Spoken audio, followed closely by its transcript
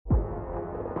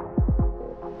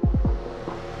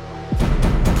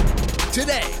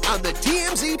Today on the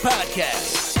TMZ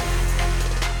Podcast.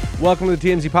 Welcome to the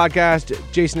TMZ Podcast.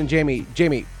 Jason and Jamie.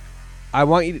 Jamie, I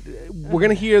want you to, we're going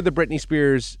to hear the Britney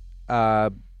Spears, I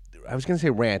was going to say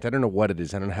rant. I don't know what it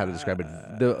is. I don't know how to describe it.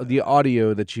 The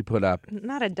audio that she put up.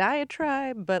 Not a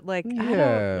diatribe, but like,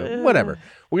 Whatever.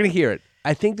 We're going to hear it.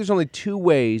 I think there's only two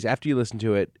ways after you listen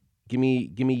to it. Give me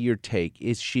your take.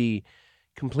 Is she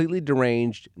completely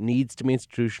deranged, needs to be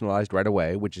institutionalized right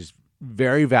away, which is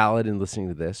very valid in listening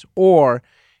to this, or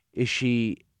is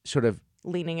she sort of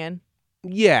leaning in?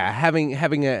 Yeah, having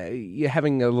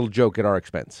a little joke at our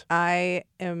expense. I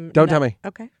am. Don't tell me.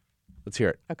 Okay. Let's hear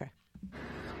it. Okay.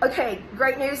 Okay,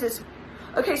 great news is,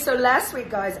 so last week,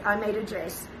 guys, I made a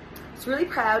dress. It's really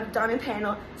proud, diamond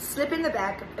panel, slip in the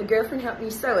back. A girlfriend helped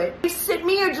me sew it. They sent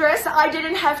me a dress I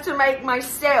didn't have to make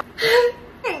myself.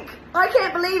 I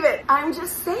can't believe it. I'm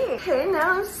just saying. Okay,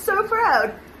 now I'm so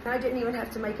proud. I didn't even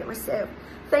have to make it myself.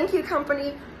 Thank you,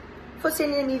 company, for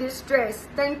sending me this dress.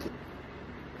 Thank you.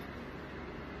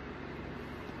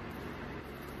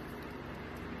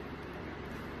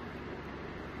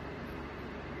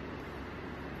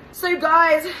 So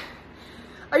guys,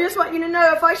 I just want you to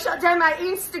know, if I shut down my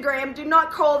Instagram, do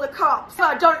not call the cops.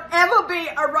 Don't ever be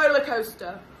a roller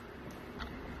coaster.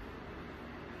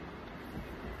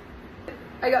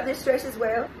 I got this dress as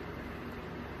well.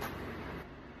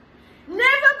 Never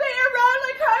be a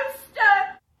roller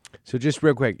coaster! So just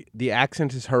real quick, the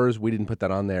accent is hers. We didn't put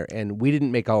that on there, and we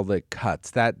didn't make all the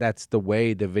cuts. That's the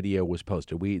way the video was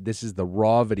posted. This is the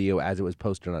raw video as it was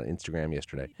posted on Instagram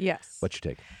yesterday. Yes. What's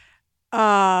your take?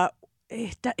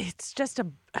 It's just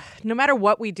no matter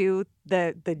what we do,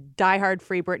 the diehard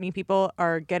Free Britney people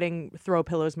are getting throw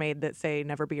pillows made that say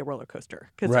 "never be a roller coaster"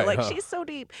 because they're like, she's so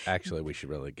deep. Actually, we should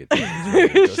really get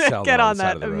get on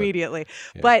that immediately.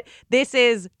 Yeah. But this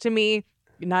is, to me,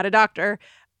 not a doctor,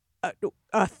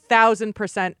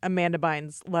 1,000% Amanda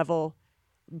Bynes level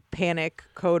panic,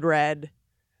 code red,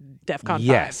 DEFCON 5.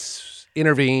 Yes,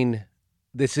 intervene.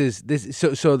 This is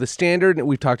so the standard, and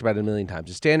we've talked about it a million times.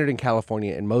 The standard in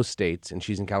California, in most states, and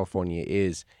she's in California,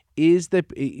 is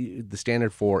the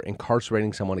standard for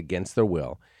incarcerating someone against their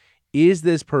will. Is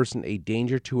this person a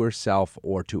danger to herself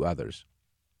or to others?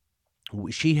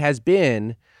 She has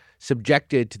been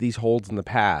subjected to these holds in the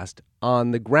past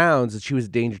on the grounds that she was a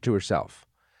danger to herself.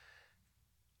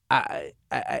 I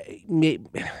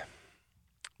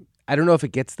don't know if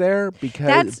it gets there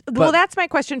because that's my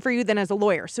question for you then as a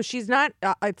lawyer. So she's not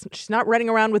running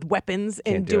around with weapons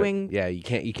and doing. Yeah, you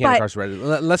can't incarcerate it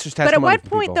unless there's testimony. But at what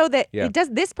point people. though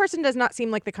this person does not seem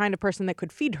like the kind of person that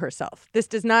could feed herself. This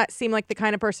does not seem like the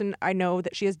kind of person. I know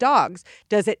that she has dogs.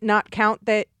 Does it not count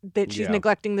that she's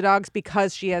neglecting the dogs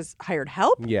because she has hired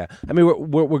help? Yeah, I mean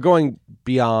we're going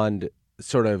beyond.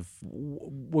 Sort of,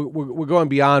 we're going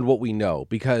beyond what we know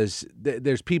because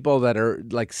there's people that are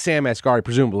like Sam Asghari,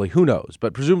 presumably, who knows,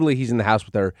 but presumably he's in the house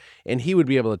with her and he would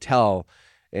be able to tell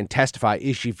and testify,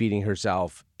 is she feeding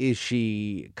herself? Is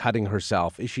she cutting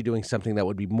herself? Is she doing something that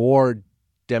would be more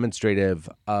demonstrative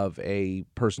of a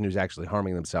person who's actually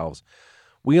harming themselves?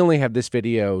 We only have this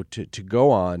video to go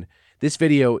on. This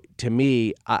video, to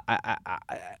me,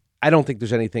 I don't think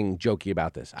there's anything jokey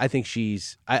about this. I think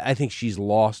she's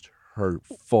lost her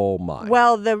full mind.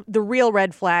 Well, the real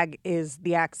red flag is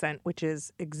the accent, which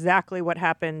is exactly what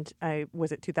happened.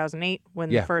 Was it 2008 when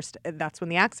that's when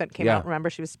the accent came out. Remember,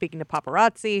 she was speaking to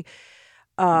paparazzi.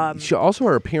 She also,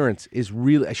 her appearance is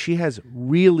really. She has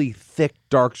really thick,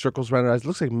 dark circles around her eyes. It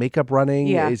looks like makeup running.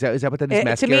 Yeah. Is that what that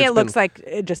is? To me, it looks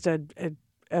like just a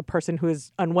person who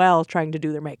is unwell trying to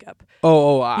do their makeup.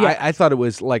 I thought it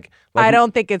was like I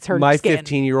don't think it's her my skin.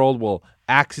 15-year-old will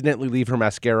accidentally leave her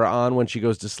mascara on when she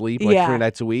goes to sleep 3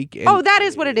 nights a week. And, that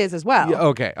is what it is as well. Yeah,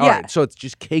 okay. All right. So it's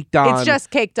just caked on. It's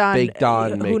just caked on. Baked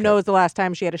on Who makeup. knows the last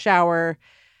time she had a shower?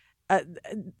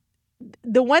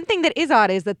 The one thing that is odd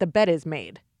is that the bed is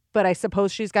made. But I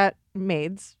suppose she's got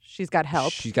maids. She's got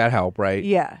help. She's got help, right?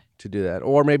 Yeah. To do that.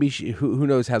 Or maybe who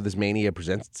knows how this mania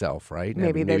presents itself, right?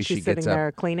 Maybe she's sitting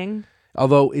there cleaning.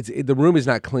 Although the room is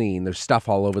not clean. There's stuff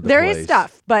all over the place. There is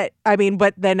stuff. But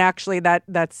then actually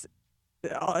that's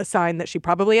a sign that she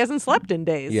probably hasn't slept in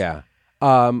days. Yeah.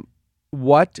 First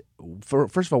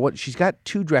of all, she's got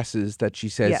 2 dresses that she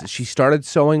says she started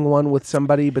sewing one with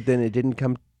somebody, but then it didn't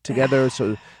come together,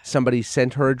 so somebody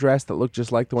sent her a dress that looked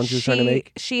just like the one she was trying to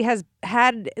make. She has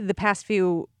had the past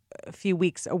few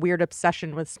weeks a weird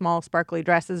obsession with small, sparkly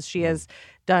dresses. She has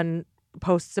done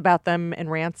posts about them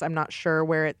and rants. I'm not sure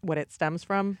what it stems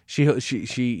from.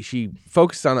 She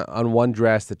focused on one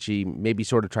dress that she maybe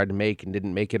sort of tried to make and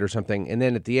didn't make it or something. And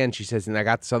then at the end she says, and I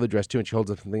got this other dress too, and she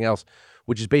holds up something else,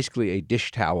 which is basically a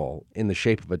dish towel in the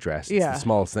shape of a dress. It's the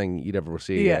smallest thing you'd ever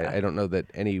see. Yeah. I don't know that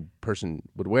any person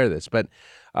would wear this, but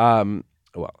there's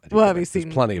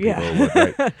plenty of people who would,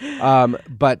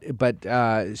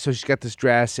 right? So she's got this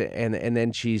dress, and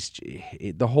then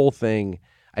the whole thing.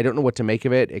 I don't know what to make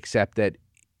of it, except that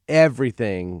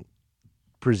everything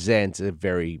presents a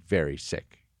very, very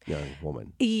sick young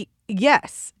woman.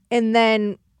 Yes, and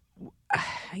then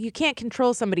you can't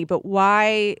control somebody, but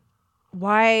why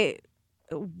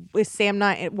is Sam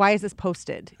not? Why is this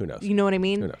posted? Who knows? You know what I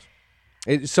mean? Who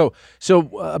knows? So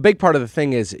a big part of the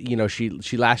thing is,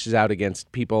 she lashes out against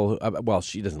people.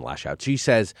 She doesn't lash out. She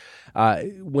says,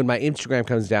 when my Instagram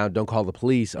comes down, don't call the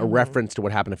police, a reference to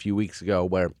what happened a few weeks ago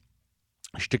where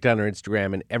she took down her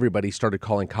Instagram and everybody started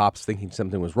calling cops thinking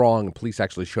something was wrong, and police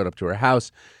actually showed up to her house.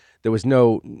 There was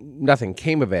nothing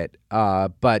came of it,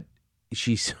 but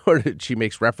she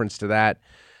makes reference to that.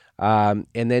 And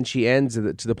then she ends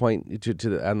to the point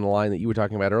on the line that you were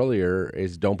talking about earlier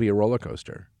is don't be a roller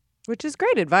coaster. Which is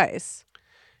great advice.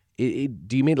 Do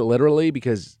you mean it literally?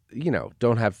 Because,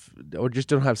 don't have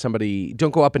somebody,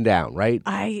 don't go up and down, right?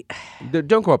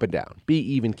 Don't go up and down. Be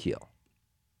even keel.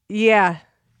 Yeah.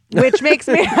 Which makes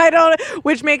me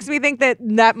think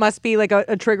that must be like a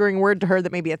triggering word to her that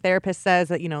maybe a therapist says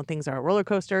that, things are a roller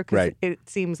coaster, because it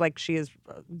seems like she is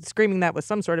screaming that with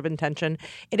some sort of intention.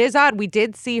 It is odd. We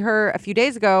did see her a few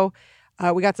days ago.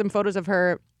 We got some photos of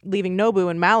her leaving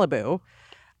Nobu in Malibu.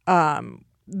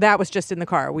 That was just in the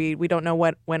car. We don't know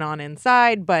what went on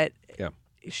inside, but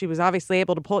she was obviously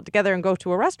able to pull it together and go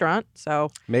to a restaurant. So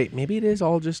maybe it is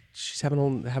all just she's having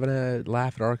a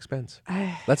laugh at our expense.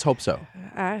 Let's hope so.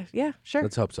 Yeah, sure.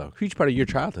 Let's hope so. Huge part of your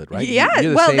childhood, right? Yeah.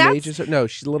 You're the same age as her? No,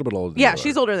 she's a little bit older. Yeah,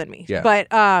 she's older than me. Yeah.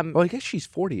 But I guess she's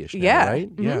 40-ish now, right?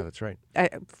 Mm-hmm. Yeah, that's right.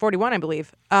 41, I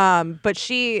believe. But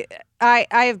I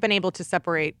have been able to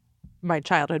separate my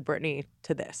childhood Brittany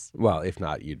to this. Well, if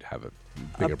not, you'd have a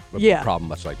bigger problem,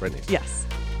 much like Brittany's. Yes.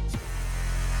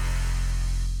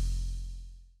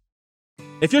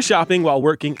 If you're shopping while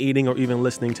working, eating, or even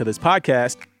listening to this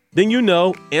podcast, then you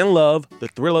know and love the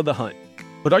thrill of the hunt.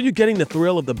 But are you getting the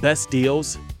thrill of the best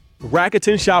deals?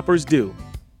 Rakuten shoppers do.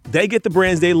 They get the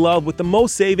brands they love with the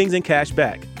most savings and cash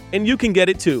back. And you can get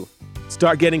it too.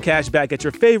 Start getting cash back at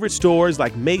your favorite stores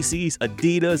like Macy's,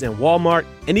 Adidas, and Walmart,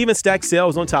 and even stack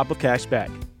sales on top of cash back.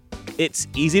 It's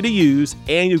easy to use,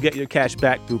 and you get your cash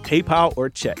back through PayPal or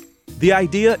check. The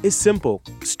idea is simple.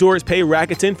 Stores pay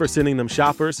Rakuten for sending them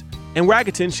shoppers, and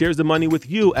Rakuten shares the money with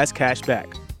you as cash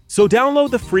back. So download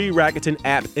the free Rakuten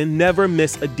app and never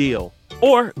miss a deal.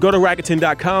 Or go to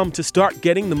Rakuten.com to start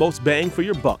getting the most bang for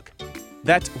your buck.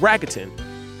 That's Rakuten.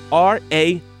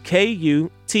 Rakuten.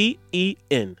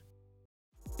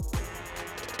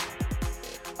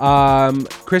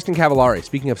 Kristen Cavallari,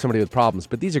 speaking of somebody with problems,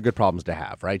 but these are good problems to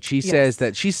have, right? She says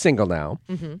that she's single now,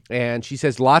 and she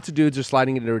says lots of dudes are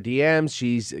sliding into her DMs.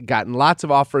 She's gotten lots of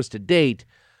offers to date.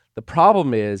 The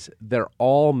problem is they're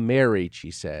all married, she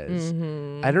says.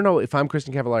 I don't know if I'm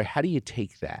Kristen Cavallari. How do you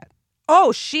take that?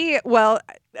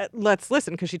 Let's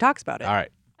listen because she talks about it. All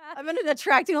right. I've been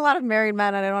attracting a lot of married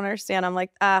men, and I don't understand. I'm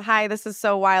like, hi, this is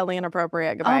so wildly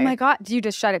inappropriate. Goodbye. Oh my God. Do you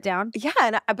just shut it down?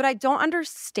 Yeah, but I don't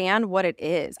understand what it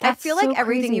is. That's I feel like so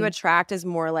everything you crazy. attract is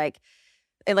more like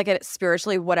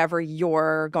spiritually whatever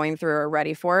you're going through or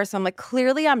ready for. So I'm like,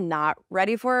 clearly I'm not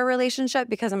ready for a relationship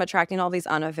because I'm attracting all these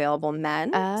unavailable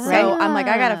men. So I'm like,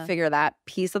 I got to figure that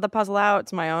piece of the puzzle out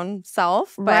to my own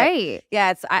self. But Right.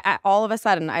 yeah, it's I all of a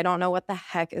sudden, I don't know what the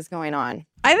heck is going on.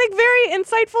 I think very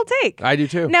insightful take. I do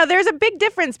too. Now, there's a big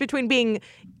difference between being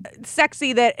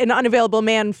sexy that an unavailable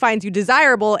man finds you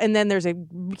desirable, and then there's a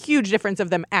huge difference of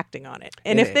them acting on it.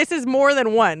 And if this is more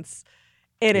than once,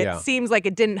 and it seems like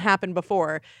it didn't happen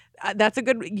before, that's a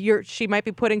good. She might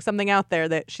be putting something out there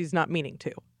that she's not meaning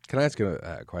to. Can I ask you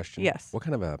a question? Yes. What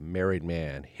kind of a married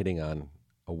man hitting on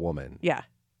a woman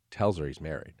tells her he's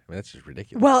married? I mean, that's just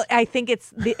ridiculous. Well, I think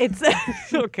it's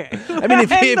okay. I mean, if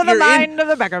Into the you're mind of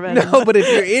the Beckerman. No, but if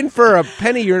you're in for a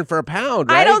penny, you're in for a pound,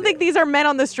 right? I don't think these are men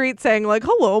on the street saying like,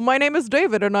 "Hello, my name is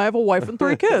David, and I have a wife and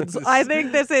 3 kids." I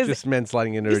think this is just men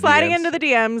sliding into her sliding DMs. into the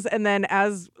DMs, and then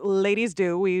as ladies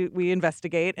do, we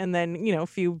investigate, and then a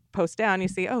few posts down, you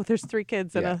see, oh, there's 3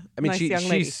 kids and a nice young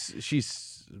lady.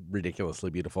 She's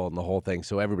ridiculously beautiful in the whole thing,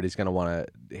 so everybody's going to want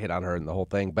to hit on her in the whole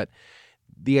thing, but.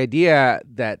 The idea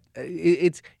that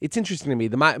it's interesting to me.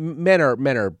 The men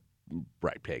are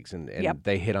bright pigs, and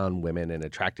they hit on women and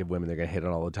attractive women. They're going to hit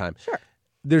on all the time. Sure.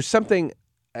 There's something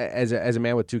as a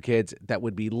man with 2 kids that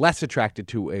would be less attracted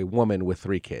to a woman with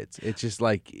 3 kids. It's just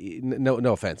like no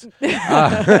offense.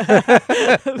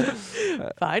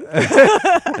 Fine.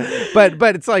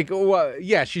 but it's like well,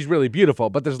 yeah, she's really beautiful,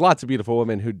 but there's lots of beautiful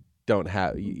women who don't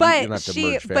have you don't have to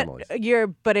merge families.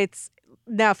 But it's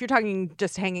now if you're talking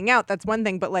just hanging out, that's one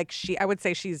thing, but like I would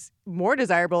say she's more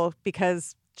desirable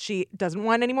because she doesn't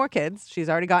want any more kids. She's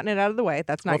already gotten it out of the way.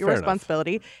 That's not your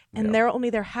responsibility. And they're only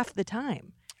there half the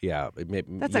time. Yeah.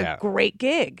 That's a great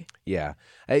gig. Yeah.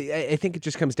 I think it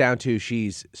just comes down to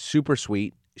she's super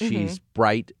sweet. She's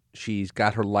bright. She's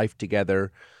got her life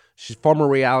together. She's a former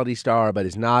reality star, but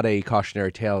is not a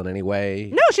cautionary tale in any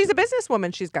way. No, she's a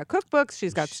businesswoman. She's got cookbooks.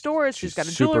 She's got stores. She's got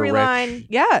a jewelry rich. line.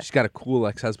 Yeah. She's got a cool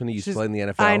ex-husband who used to play in the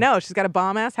NFL. I know. She's got a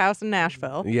bomb-ass house in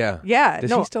Nashville. Yeah. Yeah.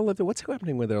 Does he still live there? What's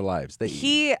happening with their lives?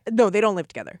 No, they don't live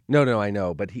together. No, I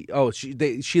know. But she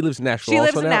lives in Nashville She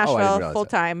also lives in now? Nashville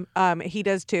full-time. He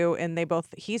does too, and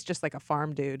he's just like a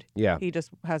farm dude. Yeah. He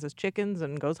just has his chickens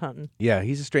and goes hunting. Yeah,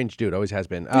 he's a strange dude. Always has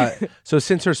been. So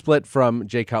since her split from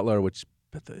Jay Cutler, which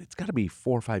it's got to be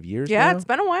 4 or 5 years Yeah, now. it's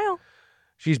been a while.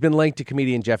 She's been linked to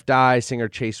comedian Jeff Dye, singer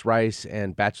Chase Rice,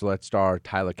 and Bachelorette star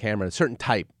Tyler Cameron. A certain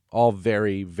type, all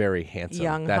very, very handsome.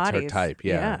 Young That's hotties. her type.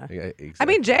 Yeah. Exactly. I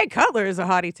mean, Jay Cutler is a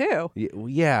hottie too.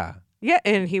 Yeah. Yeah,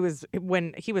 and he was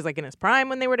like in his prime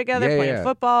when they were together playing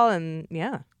football, and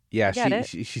yeah. Yeah,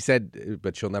 she said,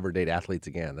 but she'll never date athletes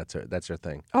again. That's her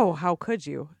thing. Oh, how could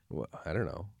you? Well, I don't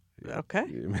know. Okay.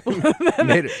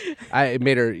 It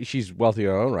made her. She's wealthy in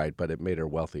her own right, but it made her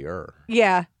wealthier.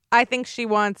 Yeah, I think she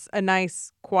wants a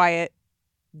nice, quiet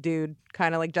dude,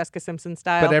 kind of like Jessica Simpson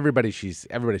style. But everybody she's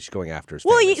going after is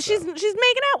well, famous, she's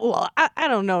making out. Well, I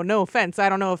don't know. No offense. I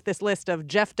don't know if this list of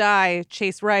Jeff Dye,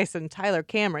 Chase Rice, and Tyler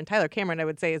Cameron, I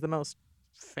would say is the most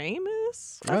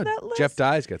famous of that list. Jeff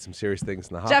Dye's got some serious things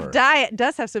in the hopper. Jeff Dye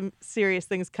does have some serious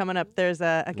things coming up. There's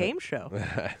a game show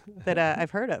that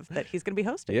I've heard of that he's going to be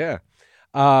hosting. Yeah.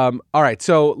 All right,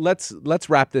 so let's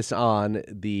wrap this on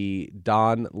the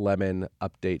Don Lemon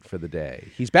update for the day.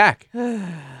 He's back.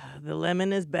 The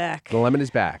lemon is back. The lemon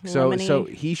is back. So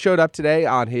he showed up today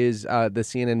on his the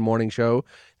CNN morning show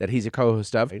that he's a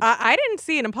co-host of. I didn't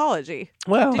see an apology.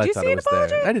 Well, did you see an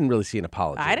apology? There. I didn't really see an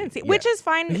apology. I didn't see, which is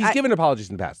fine. He's given apologies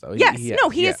in the past, though. Yes,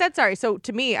 he has said sorry. So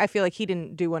to me, I feel like he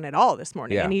didn't do one at all this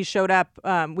morning. Yeah. And he showed up.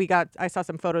 I saw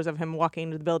some photos of him walking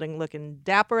into the building looking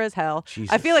dapper as hell.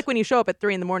 Jesus. I feel like when you show up at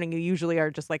 3 a.m, you usually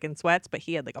are just like in sweats, but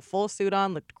he had like a full suit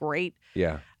on, looked great.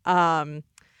 Yeah.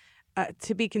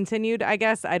 To be continued, I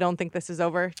guess. I don't think this is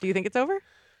over. Do you think it's over?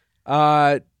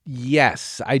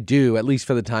 Yes, I do, at least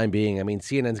for the time being. I mean,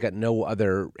 CNN's got no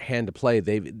other hand to play.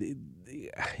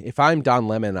 If I'm Don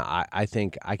Lemon, I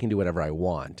think I can do whatever I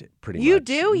want, pretty much. You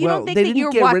do? You don't think they that didn't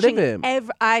you're get watching rid of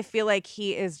him. I feel like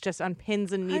he is just on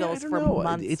pins and needles for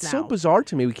months It's now. so bizarre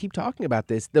to me. We keep talking about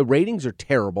this. The ratings are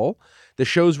terrible. The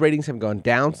show's ratings have gone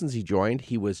down since he joined.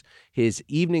 His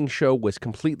evening show was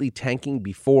completely tanking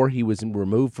before he was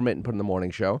removed from it and put in the morning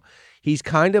show. He's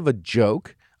kind of a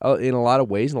joke. In a lot of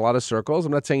ways, in a lot of circles.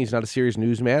 I'm not saying he's not a serious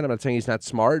newsman. I'm not saying he's not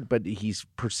smart, but he's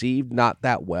perceived not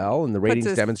that well, and the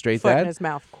ratings demonstrate that. In his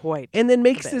mouth, and then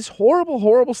makes this horrible,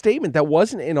 horrible statement that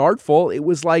wasn't inartful. It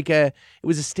was like a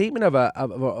statement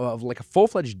of like a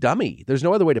full-fledged dummy. There's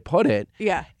no other way to put it.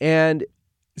 Yeah. And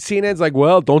CNN's like,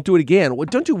 well, don't do it again. Well,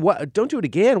 don't do what? Don't do it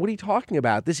again. What are you talking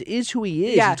about? This is who he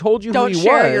is. Yeah. He told you who he was.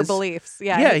 Don't share your beliefs.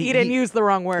 Yeah. He didn't use the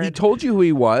wrong word. He told you who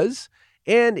he was.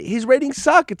 And his ratings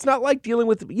suck. It's not like dealing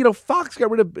with, Fox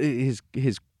got rid of his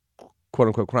quote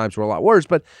unquote crimes were a lot worse,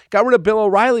 but got rid of Bill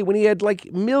O'Reilly when he had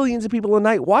like millions of people a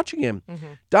night watching him.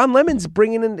 Mm-hmm. Don Lemon's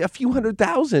bringing in a few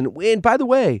 100,000. And by the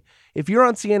way, if you're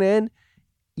on CNN,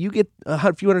 you get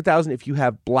a few 100,000 if you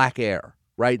have black air.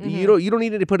 Right, mm-hmm. You don't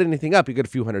need to put anything up. You get a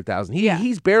few 100,000.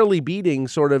 He's barely beating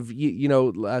sort of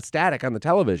static on the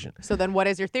television. So then, what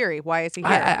is your theory? Why is he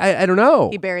here? I don't know.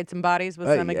 He buried some bodies with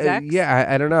some execs.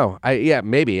 I don't know.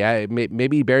 Maybe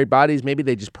he buried bodies. Maybe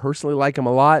they just personally like him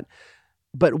a lot.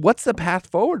 But what's the path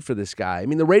forward for this guy? I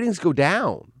mean, the ratings go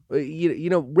down.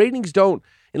 Ratings don't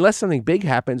unless something big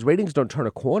happens. Ratings don't turn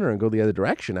a corner and go the other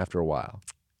direction after a while.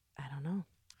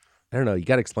 I don't know. You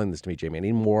got to explain this to me, Jamie. I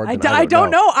need more. I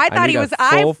don't know. I thought he was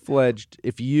full-fledged.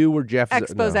 If you were Jeff,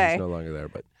 expose. No, he's no longer there.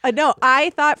 But no,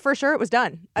 I thought for sure it was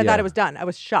done. I thought it was done. I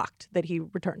was shocked that he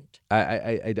returned.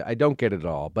 I don't get it at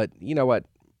all. But you know what?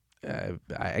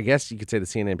 I guess you could say the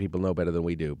CNN people know better than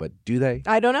we do. But do they?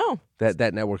 I don't know.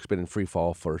 That network's been in free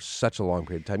fall for such a long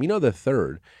period of time. The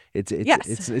third. It's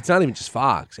not even just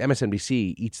Fox.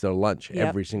 MSNBC eats their lunch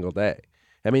every single day.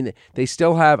 I mean, they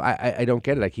still have. I don't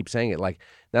get it. I keep saying it. Like,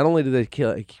 not only do they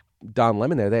Don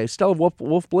Lemon there. They still have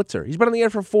Wolf Blitzer. He's been on the air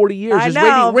for 40 years. I His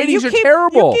know. ratings are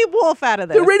terrible. You keep Wolf out of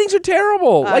this. The ratings are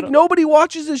terrible. Like nobody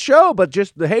watches the show, but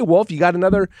just hey, Wolf, you got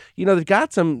another. They've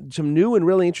got some new and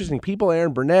really interesting people.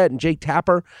 Aaron Burnett and Jake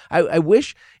Tapper. I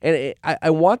wish, and I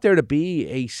want there to be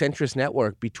a centrist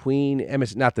network between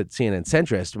MS. Not that CNN's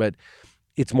centrist, but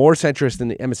it's more centrist than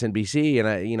the MSNBC,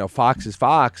 and Fox is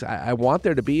Fox. I want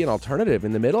there to be an alternative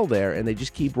in the middle there, and they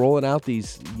just keep rolling out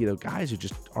these guys who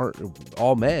just aren't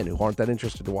all men who aren't that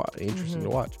interesting to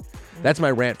watch. That's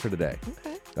my rant for today.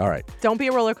 Okay. All right. Don't be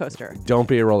a roller coaster. Don't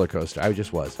be a roller coaster. I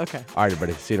just was. Okay. All right,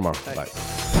 everybody. See you tomorrow.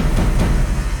 Bye.